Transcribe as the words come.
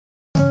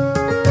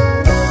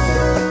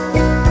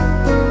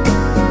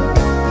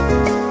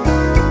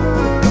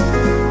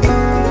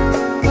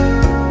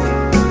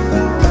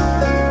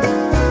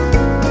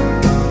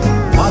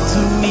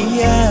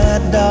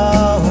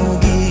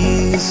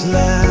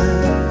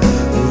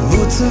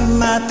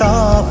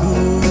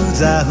matahu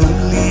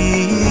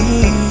jahuli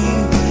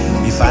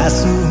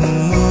ifasumu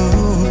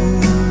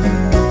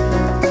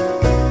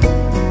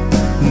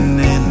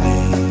nene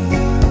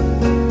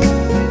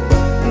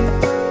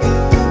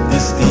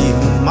esti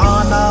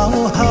manau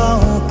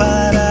hau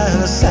para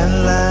san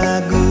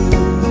lagu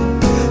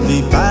di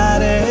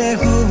pare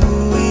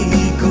hui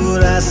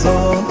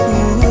coração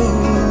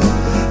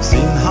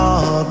sin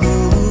hagu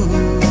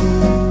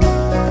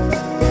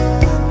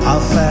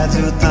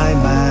afaju tai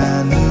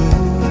manu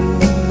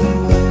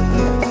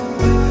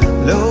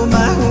lo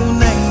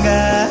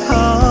mahunanga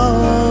ho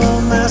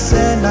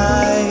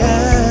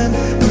masenayan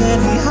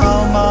neni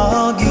hau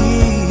magi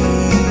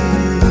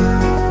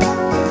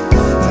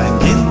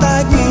tangin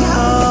tagi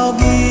hau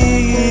gi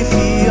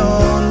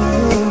fionu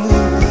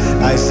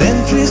ai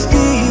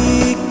centristi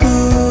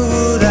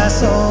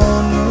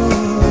coração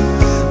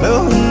lo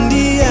un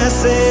dia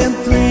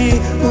sempre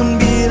un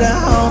bira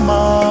hau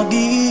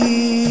magi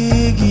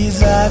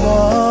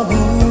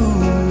gizagogu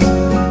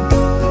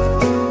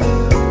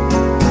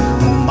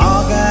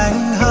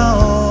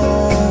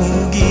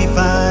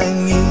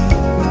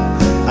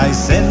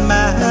sen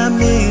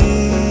mami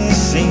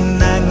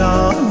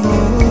sinangomu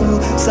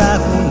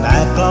sahu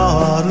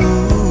nagloru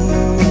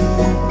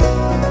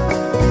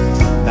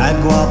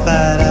nagwa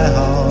para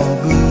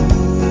hogu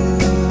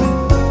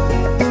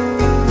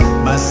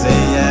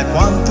masaya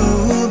quanto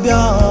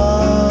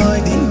bioi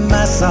di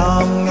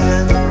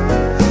masongan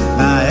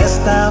na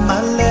esta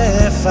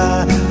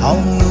malefa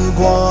homu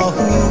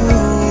guahu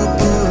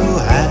puru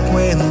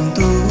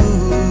haquentus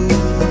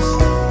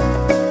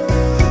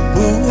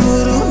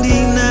puru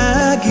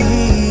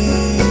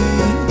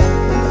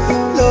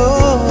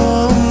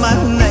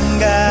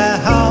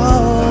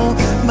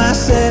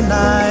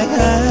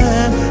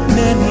senayan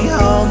neni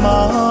hau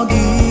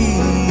magi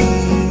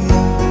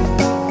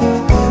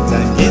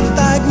tangin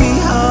tagwi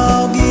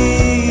hau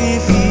gi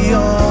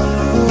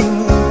fionu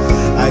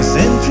ai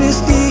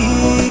centristi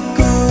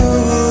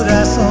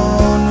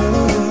coração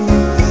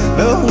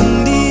lo un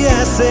dia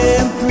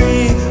sempre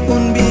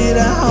un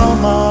bira hau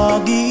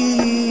magi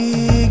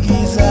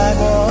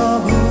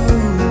gizagogu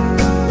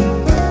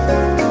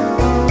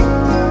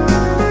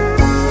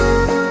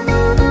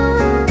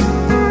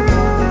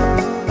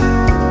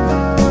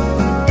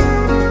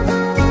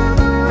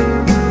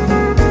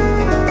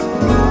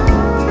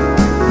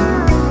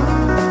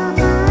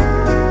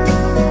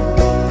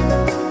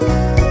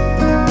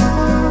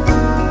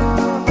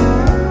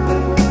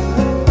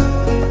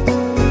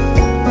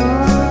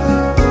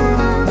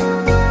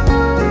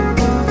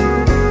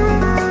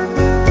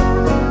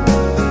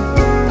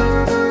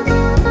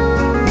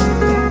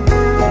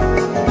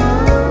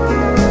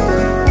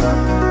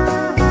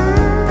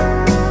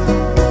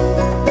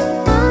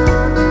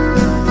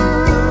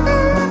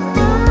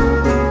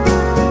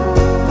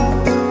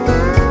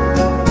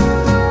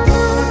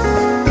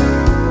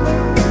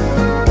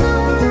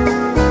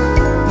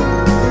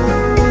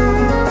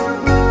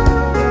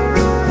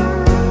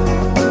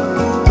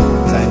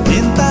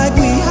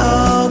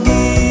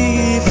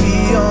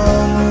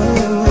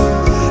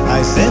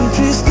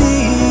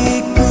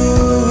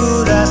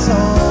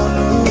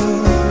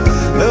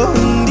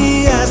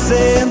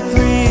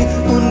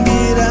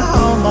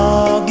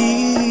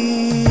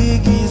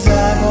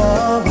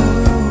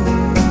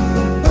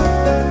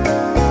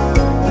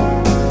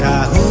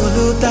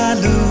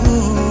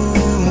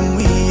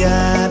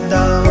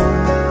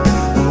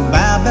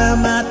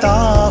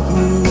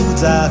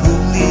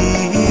Zahuli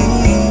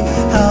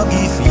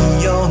hagi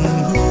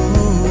fionhu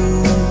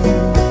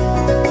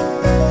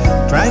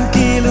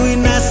tranquilo e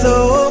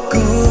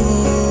nasoku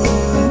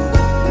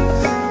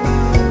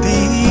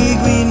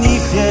digwini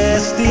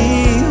fiesti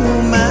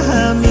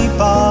umahami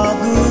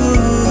pagu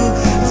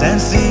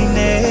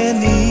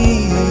sensineni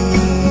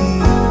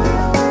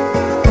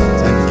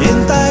tangin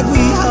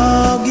tagwi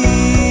hagi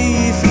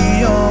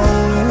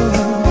fionu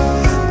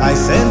ai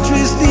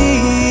centristi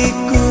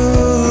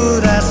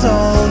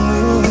coração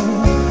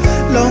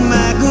lo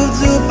magu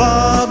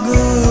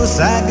pagu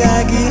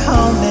sagagi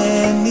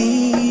hauneni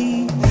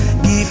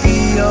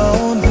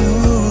gifionu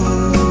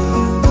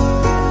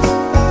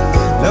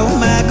lo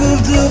magu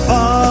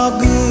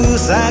pagu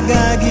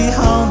sagagi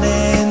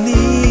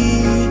hauneni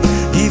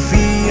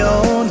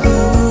gifionu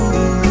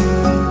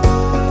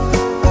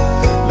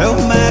lo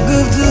magu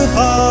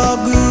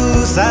pagu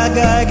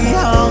sagagi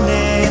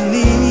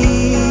hauneni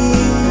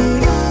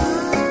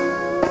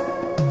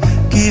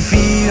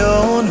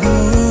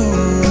gifionu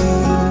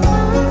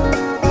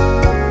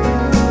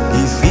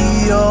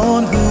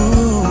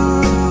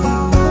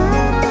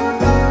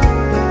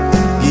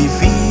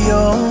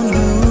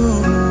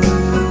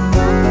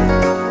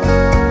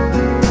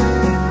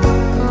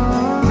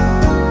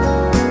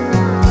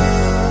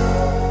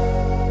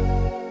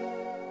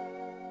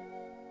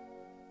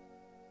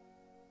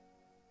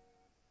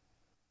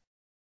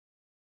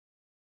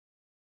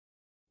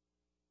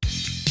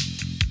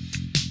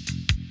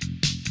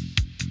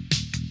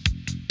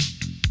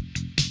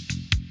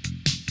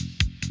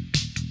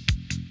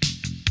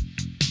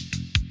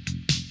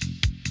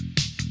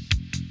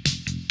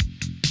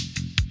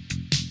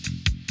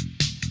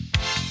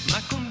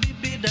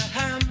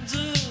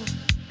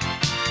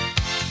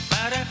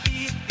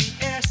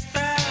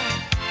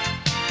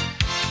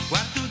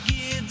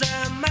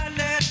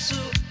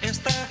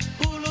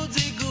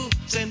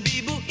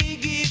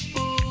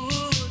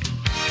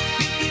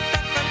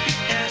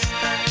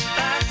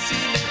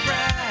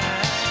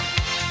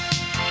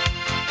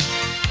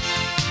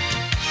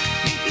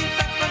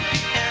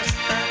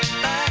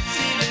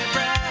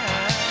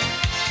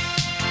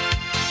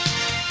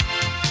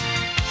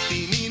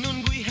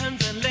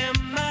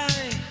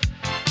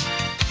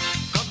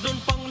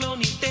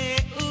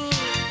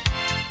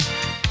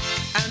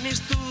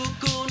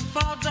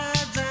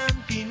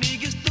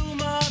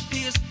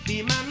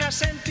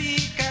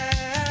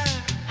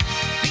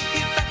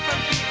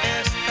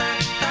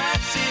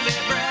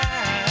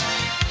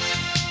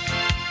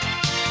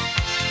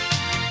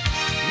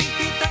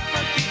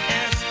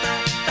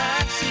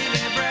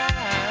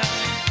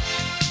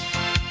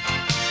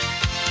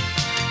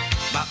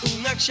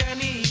Ungak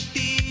shani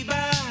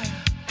tiba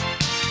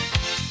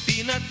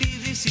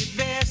Pinatizi sit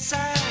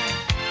besa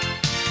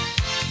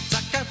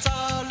Zakat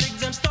solik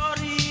zan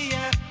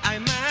storia I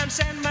man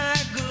sen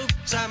maguk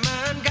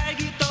Saman gai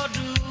gitu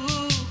du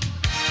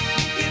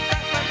Kita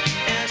pan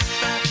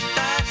fiesta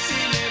Ta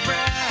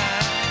celebra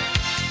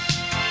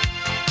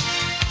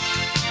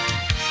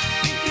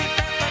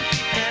Kita pan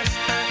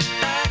fiesta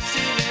Ta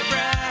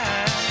celebra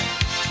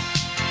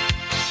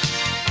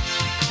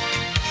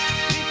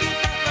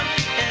Kita pan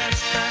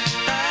fiesta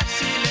Ta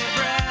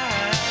celebra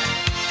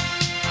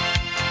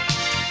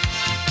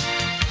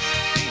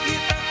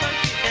Kita pan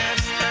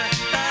fiesta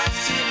Ta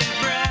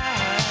celebra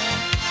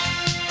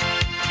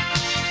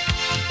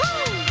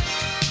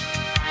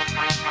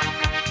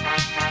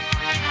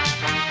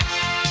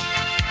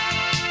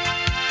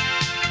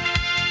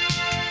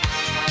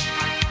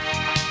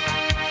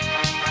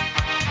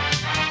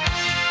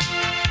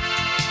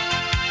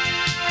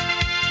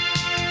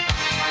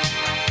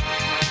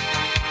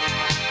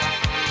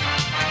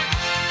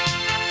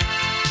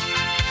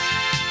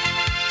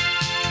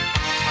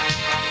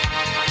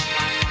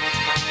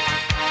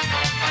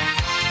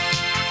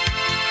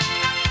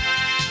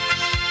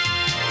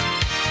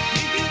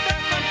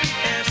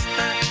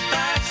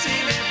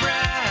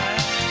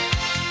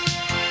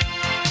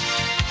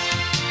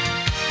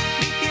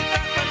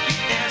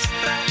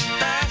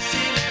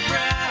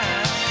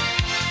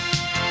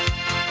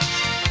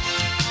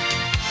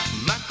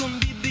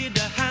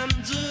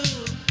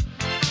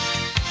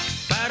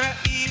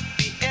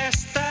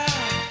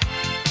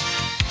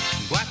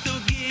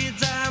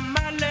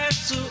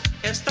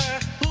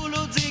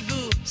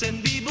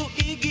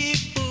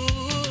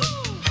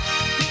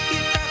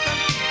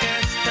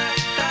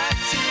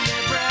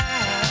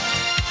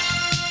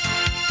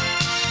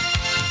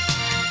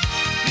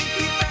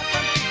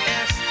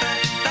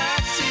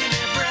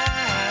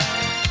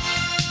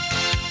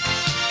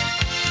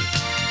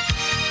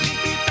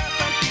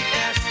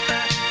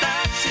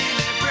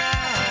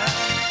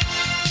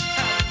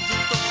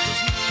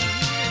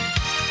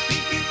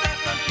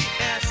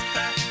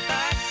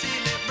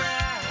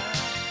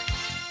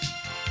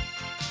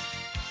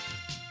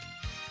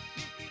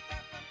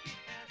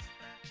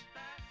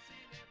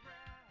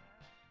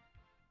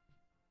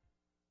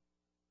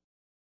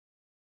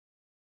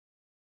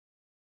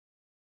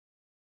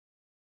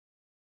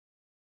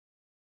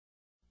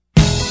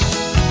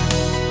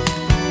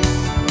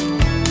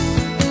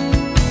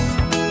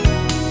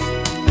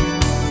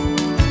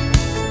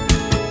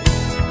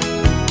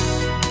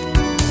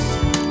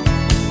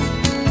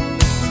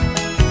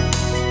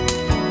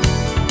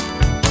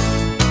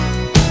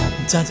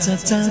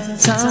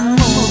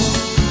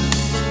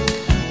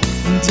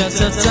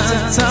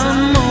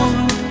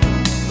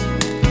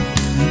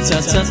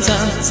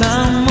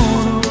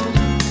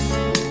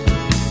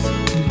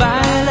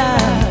Baila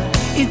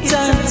y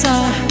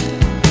ta-ta,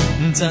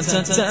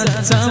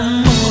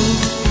 ta-ta-ta-ta-amor,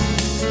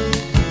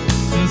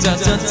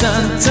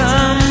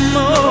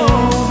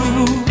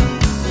 ta-ta-ta-ta-amor,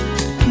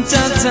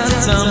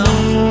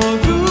 ta-ta-ta-amor.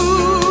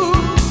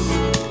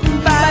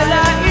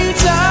 Baila y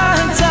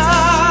ta-ta.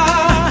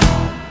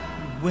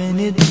 When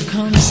it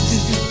comes to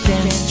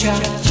dance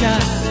cha-cha,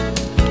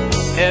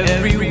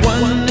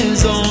 everyone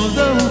is on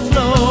the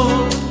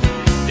floor.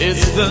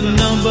 It's the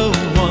number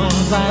one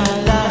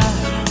baila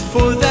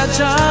for that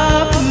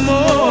top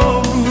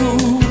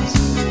moves.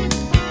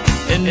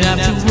 And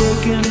after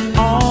working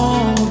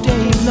all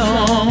day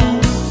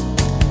long,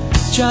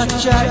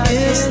 cha-cha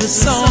is the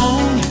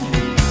song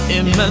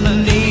in my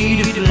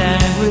native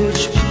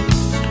language.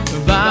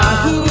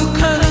 Bahu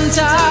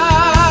kanta,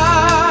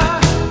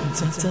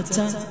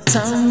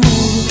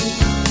 ta-ta-ta-ta-move,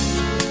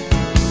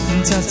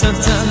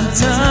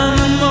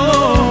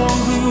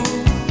 ta-ta-ta-ta-move,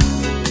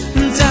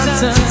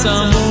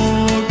 ta-ta-ta-move.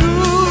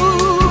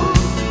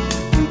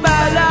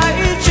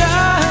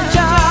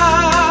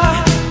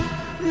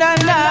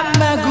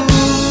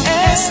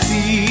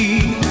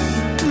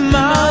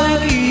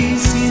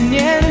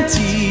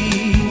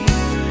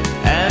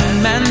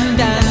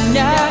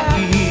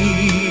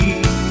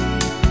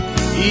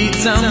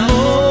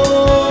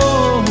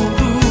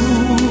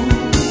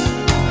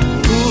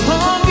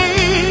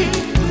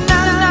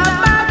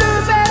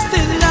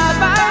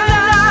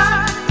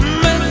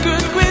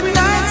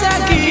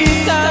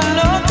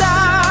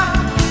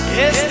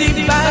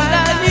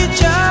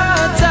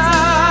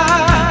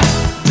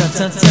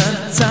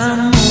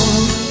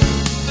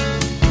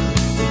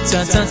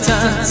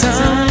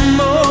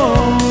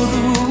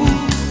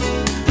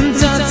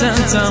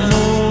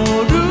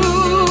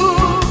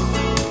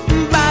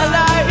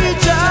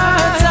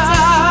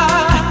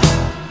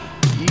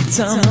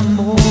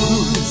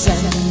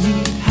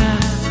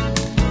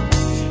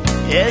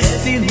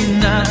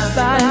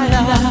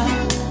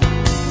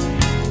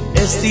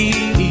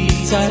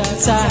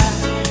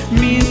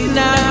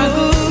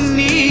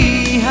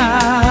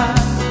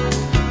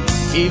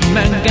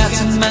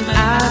 Man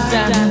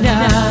adanya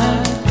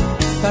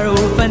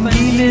Parupan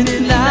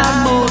gilid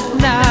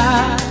lamot na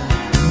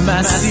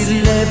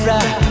Masilebra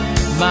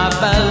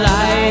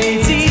Mabalay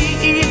di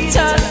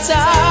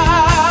itata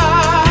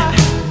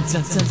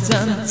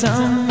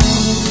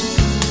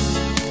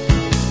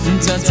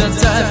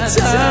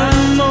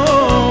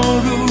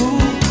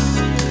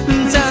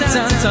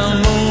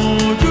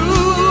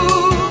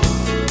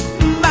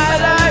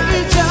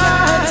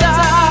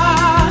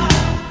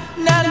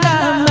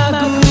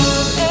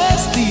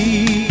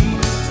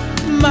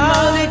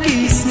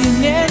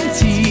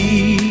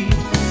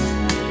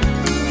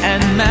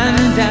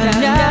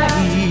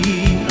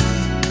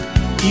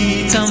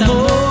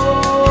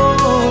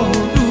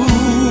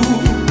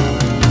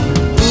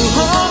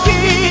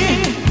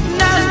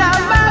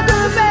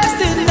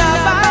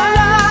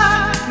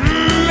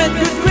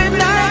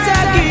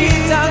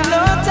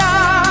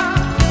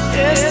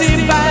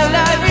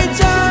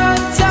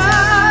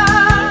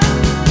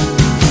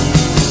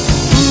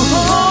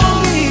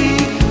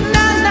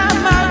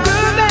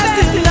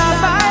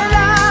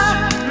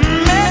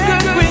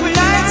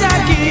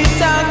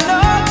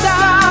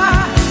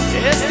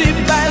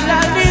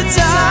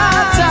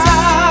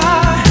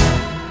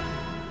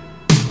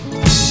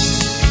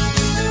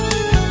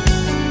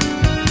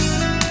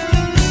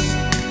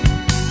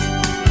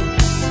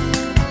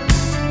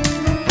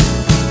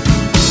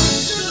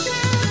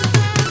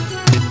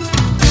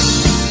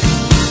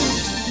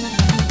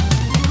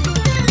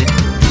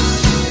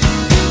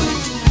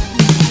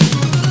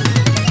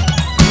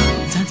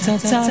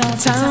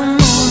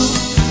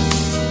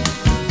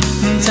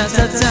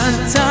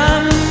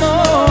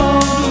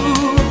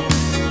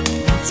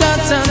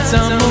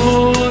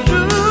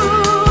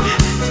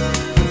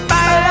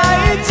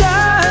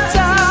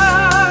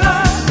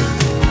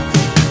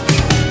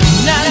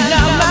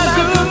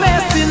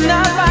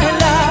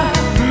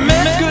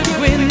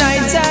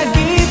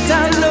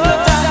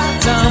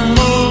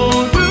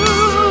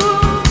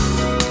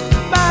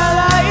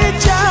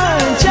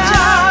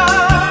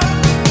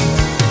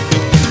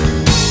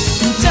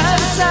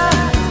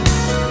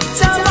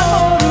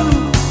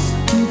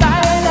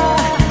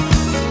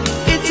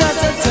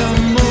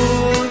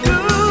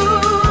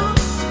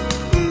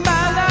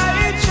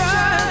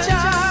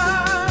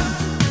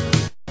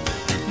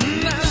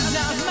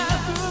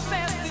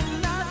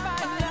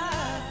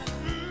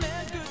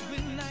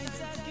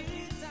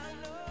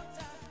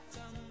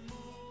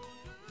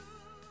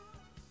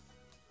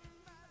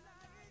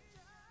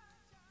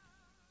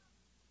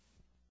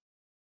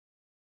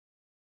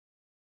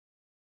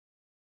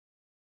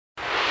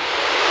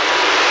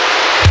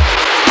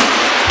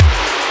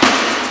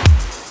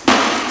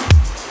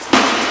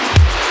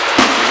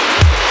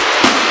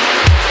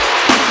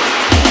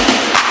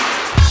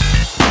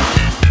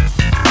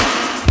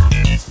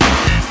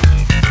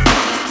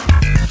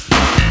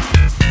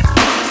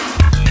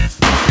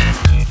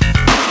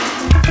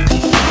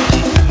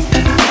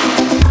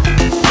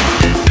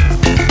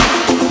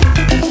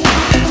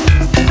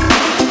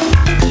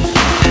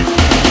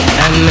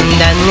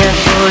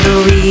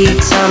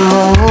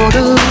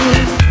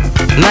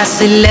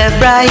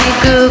Celebra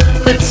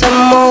ikut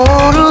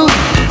semuru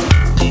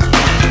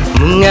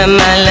Bunga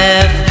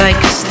malapa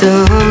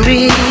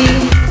costumbre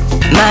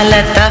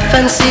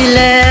Malatapan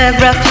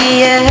celebra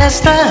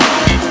fiesta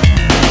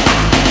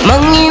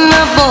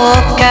Mangina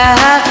boca,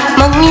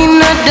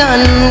 mangina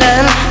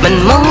dandan Man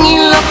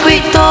mangila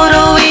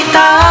kuitoro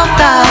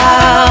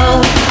itaw-taw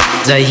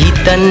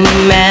Zahitan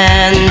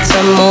man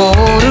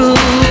semuru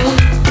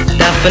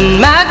Tapan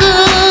magu,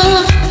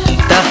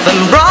 tapan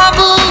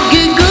bravo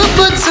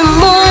Giguput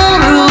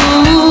semuru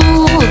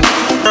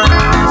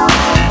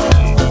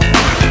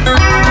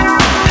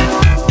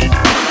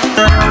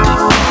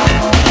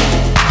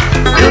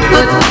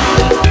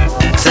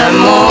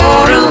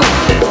Samoro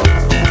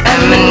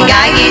Aman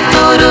gagi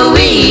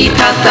turui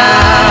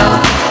tatau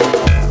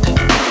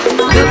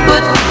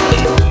Kuput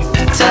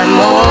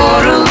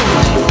Samoro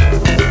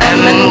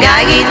Aman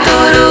gagi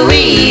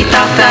turui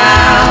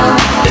tatau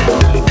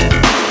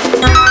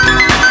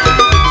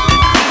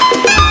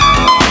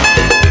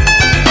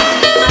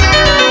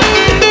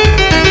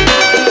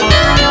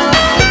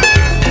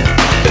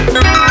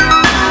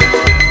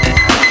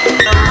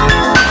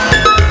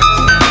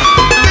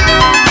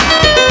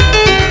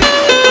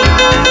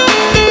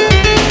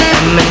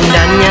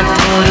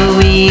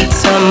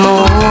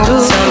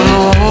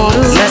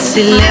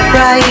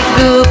Celebra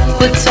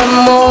ikut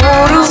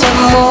semuru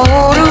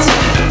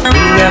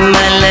Bunga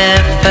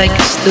malapa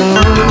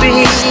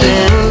costumbre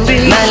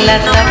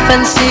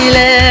Malatapan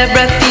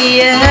celebra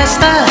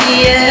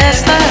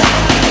fiesta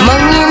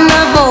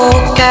Mangina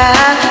boca,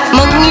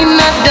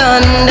 mangina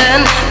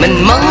dandan Man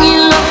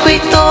mangilo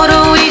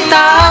kuitoro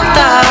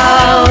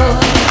itaw-taw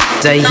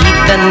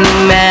Zahitan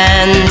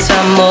man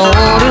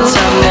samoro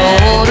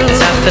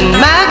Tapan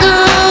magu,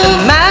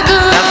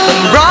 tapan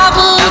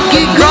bravo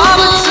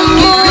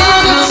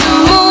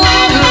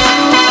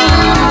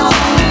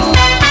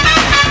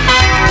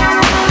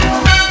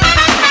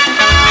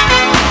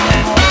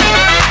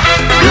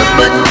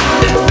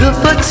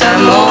Giguput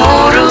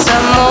Samoro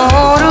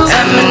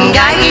Aman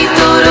gagi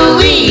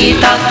turui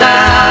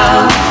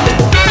tatau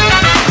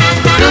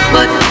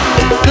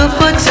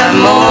Kuput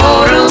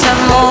Samoro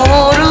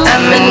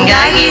Aman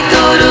gagi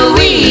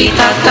turui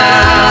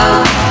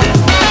tatau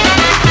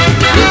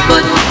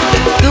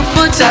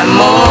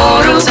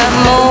Samoro,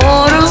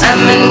 Samoro,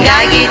 Saman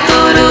gagi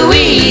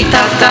turui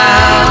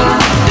tau-tau.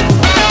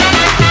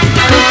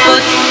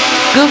 Guput,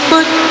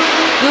 guput,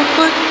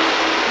 guput,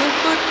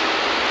 guput.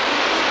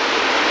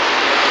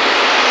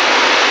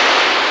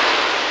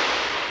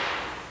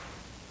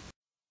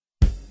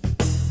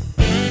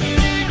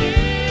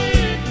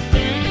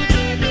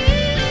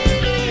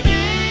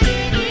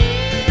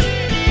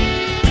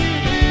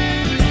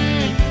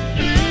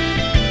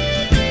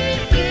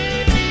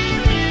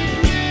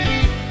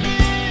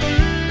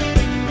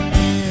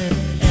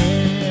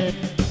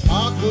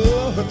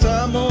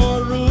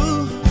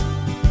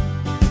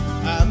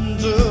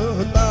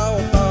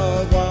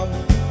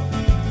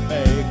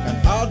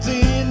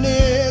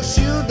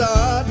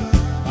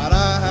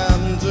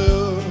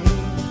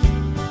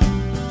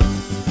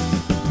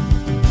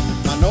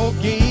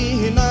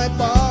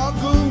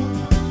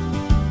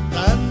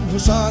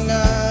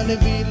 Sangan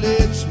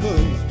village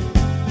move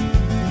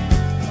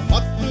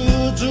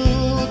Matuju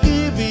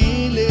di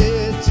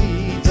village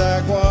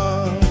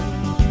Jaguar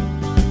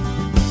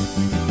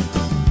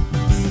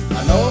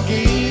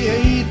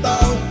Anogi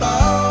tau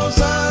tau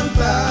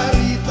Santa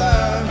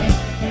Rita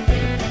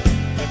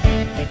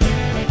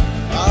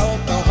Tau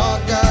tau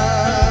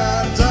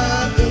hagar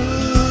jadu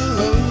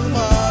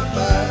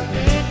mata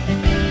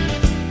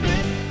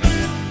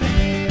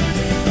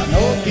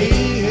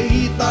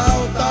Anogi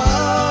tau tau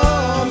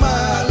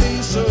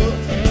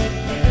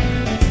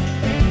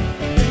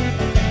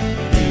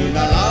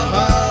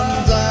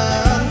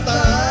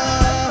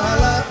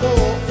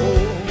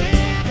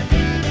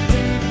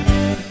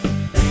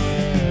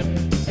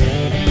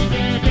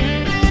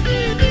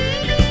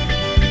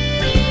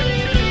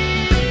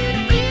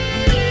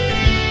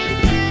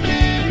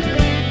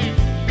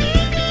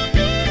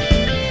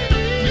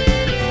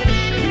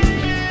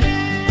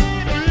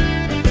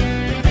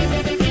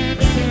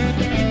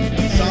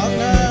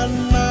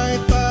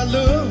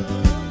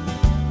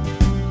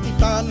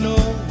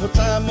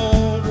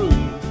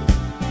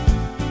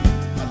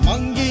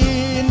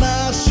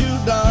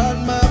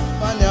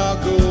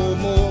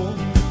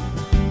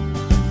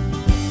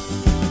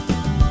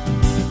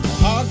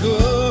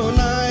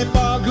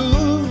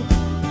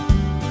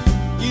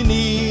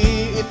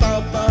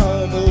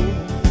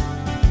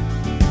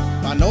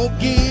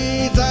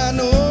Anoki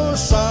dano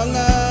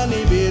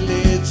sangani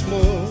village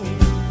mo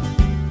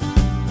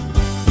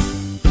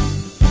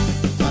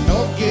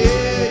Anoki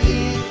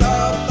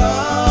itau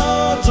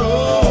tau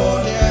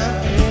jonia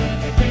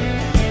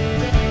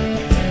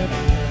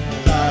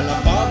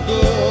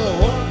Talapago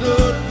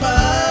hudut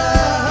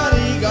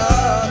marigada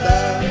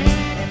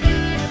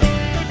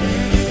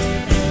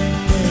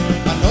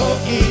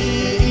Anoki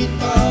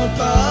itau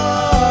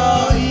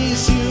tau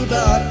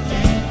ciudad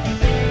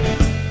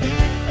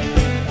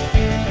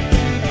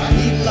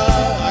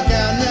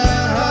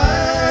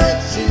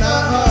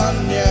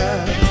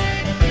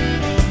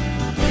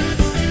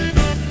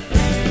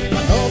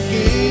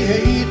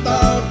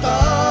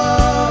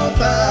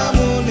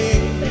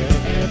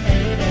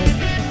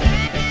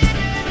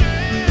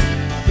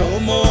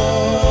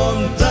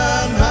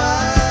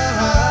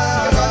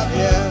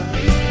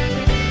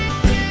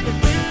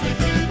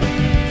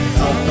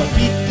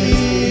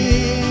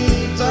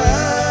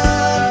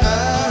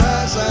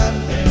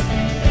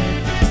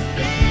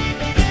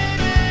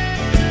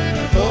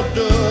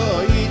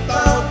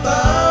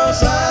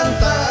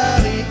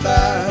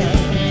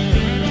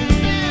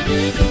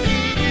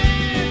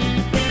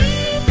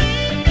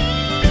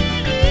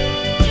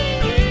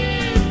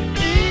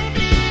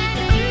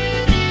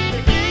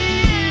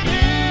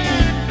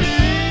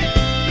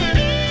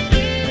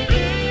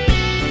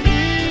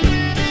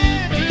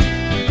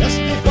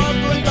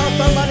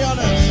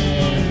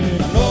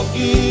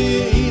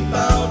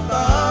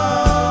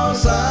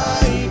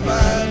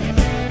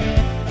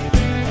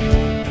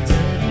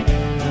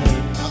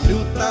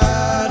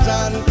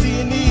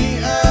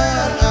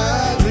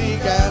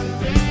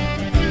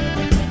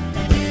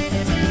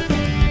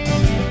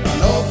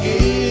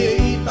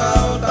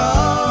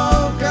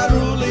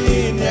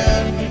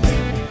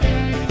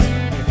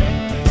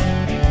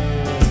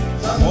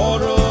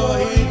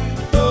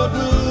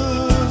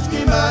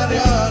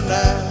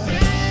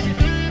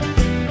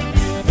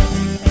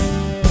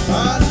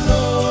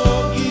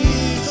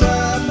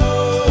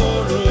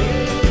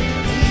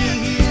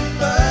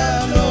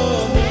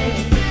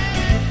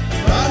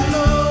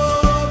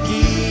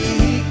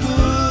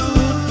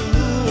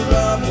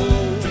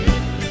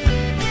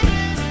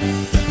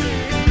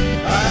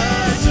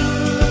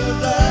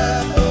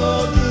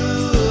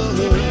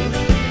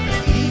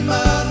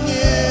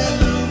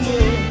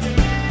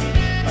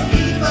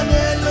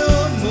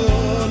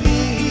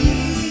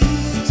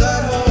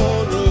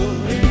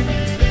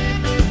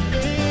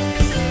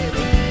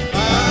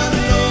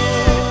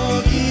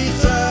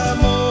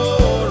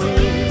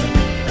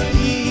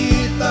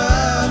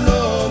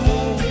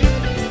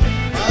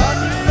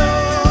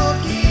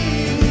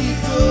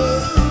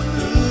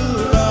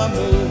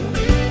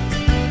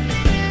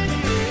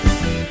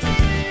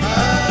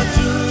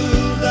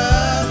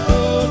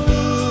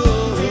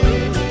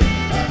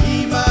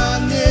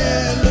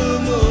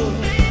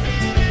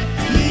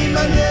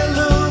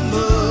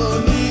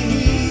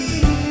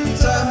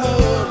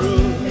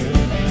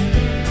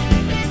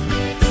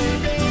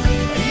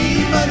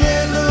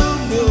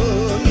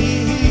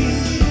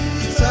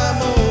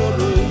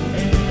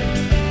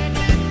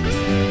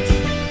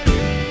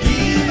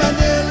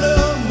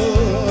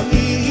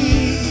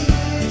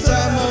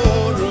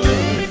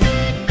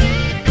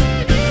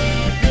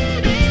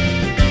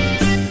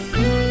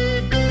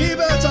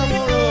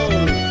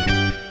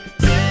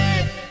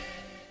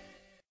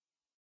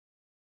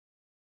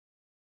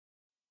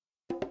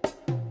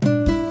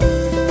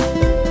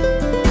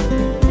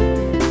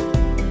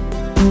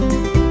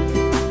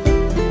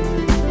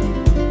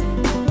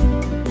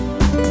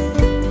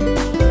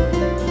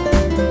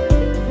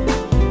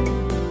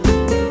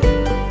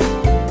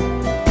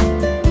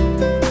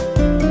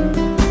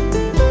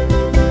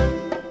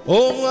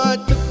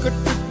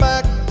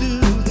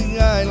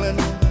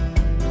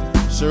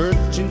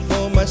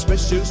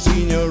special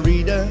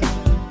senorita.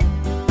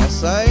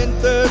 As I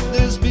entered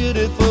this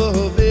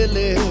beautiful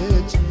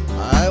village,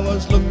 I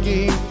was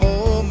looking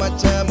for my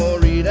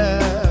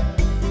tamorita.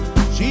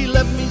 She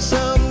left me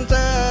some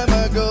time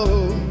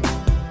ago,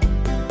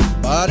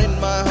 but in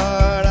my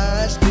heart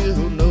I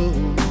still know.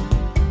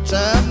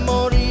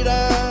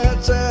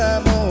 Tamorita,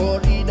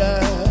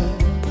 tamorita,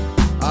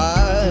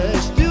 I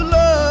still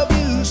love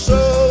you so.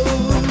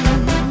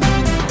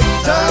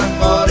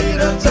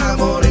 Tamorita,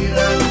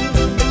 tamorita,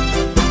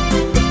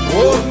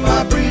 oh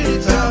my pretty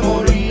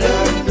tamorita,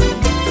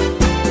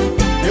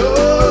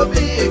 your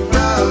big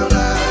brown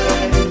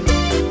eye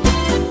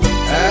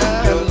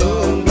and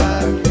long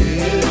black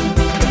hair.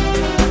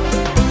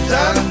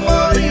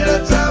 Tamorita,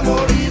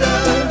 tamorita,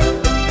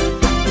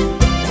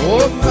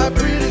 oh my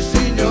pretty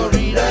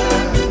senorita,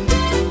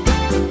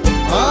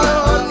 my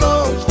heart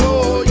longs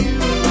for you.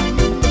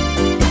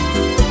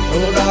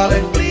 Oh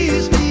darling,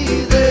 please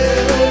be there.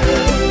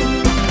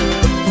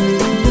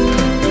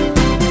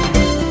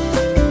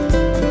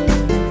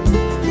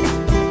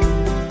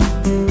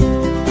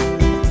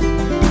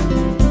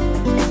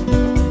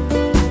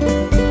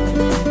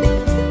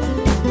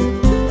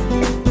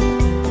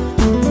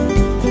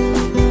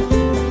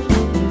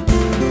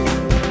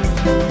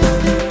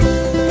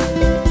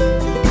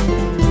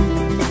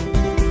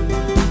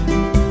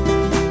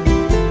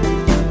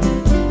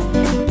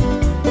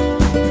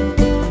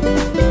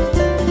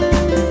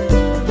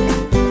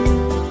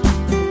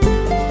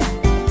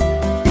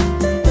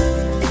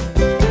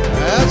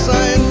 As I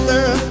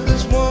entered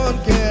this one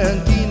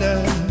cantina,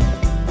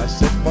 I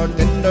said,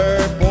 bartender,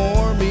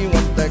 pour me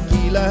one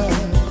tequila.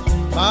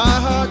 My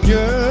heart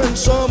yearns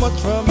so much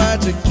for my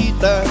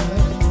Chiquita,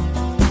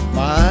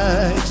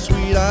 my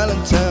sweet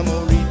island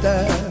tamorita.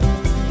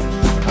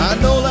 I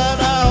know that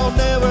I'll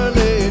never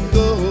let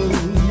go,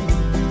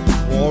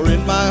 for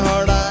in my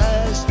heart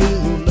I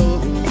still know.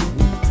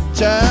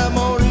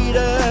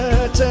 Tamorita,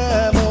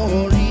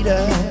 tamorita,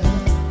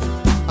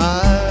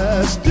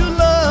 I still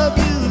love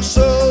you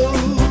so.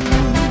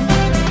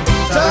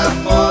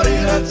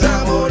 Tamorita,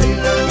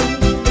 tamorita,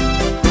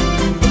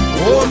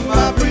 oh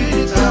my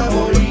pretty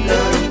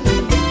tamorita,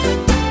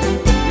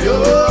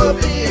 your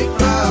big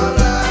brown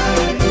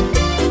eye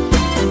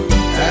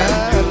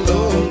and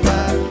long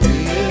black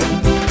hair.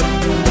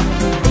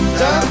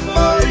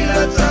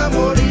 Tamorita,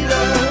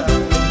 tamorita,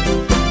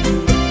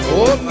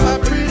 oh my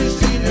pretty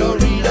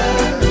senorita,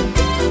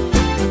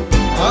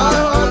 my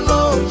heart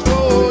longs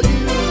for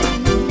you.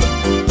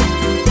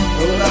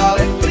 Oh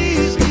darling,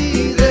 please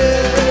be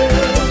there.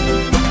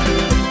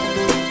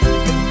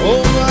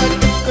 Oh, I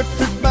took a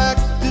trip back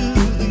to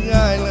the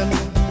island,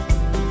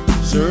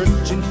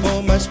 searching for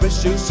my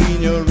special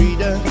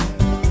senorita.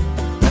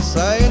 As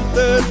I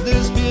entered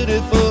this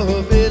beautiful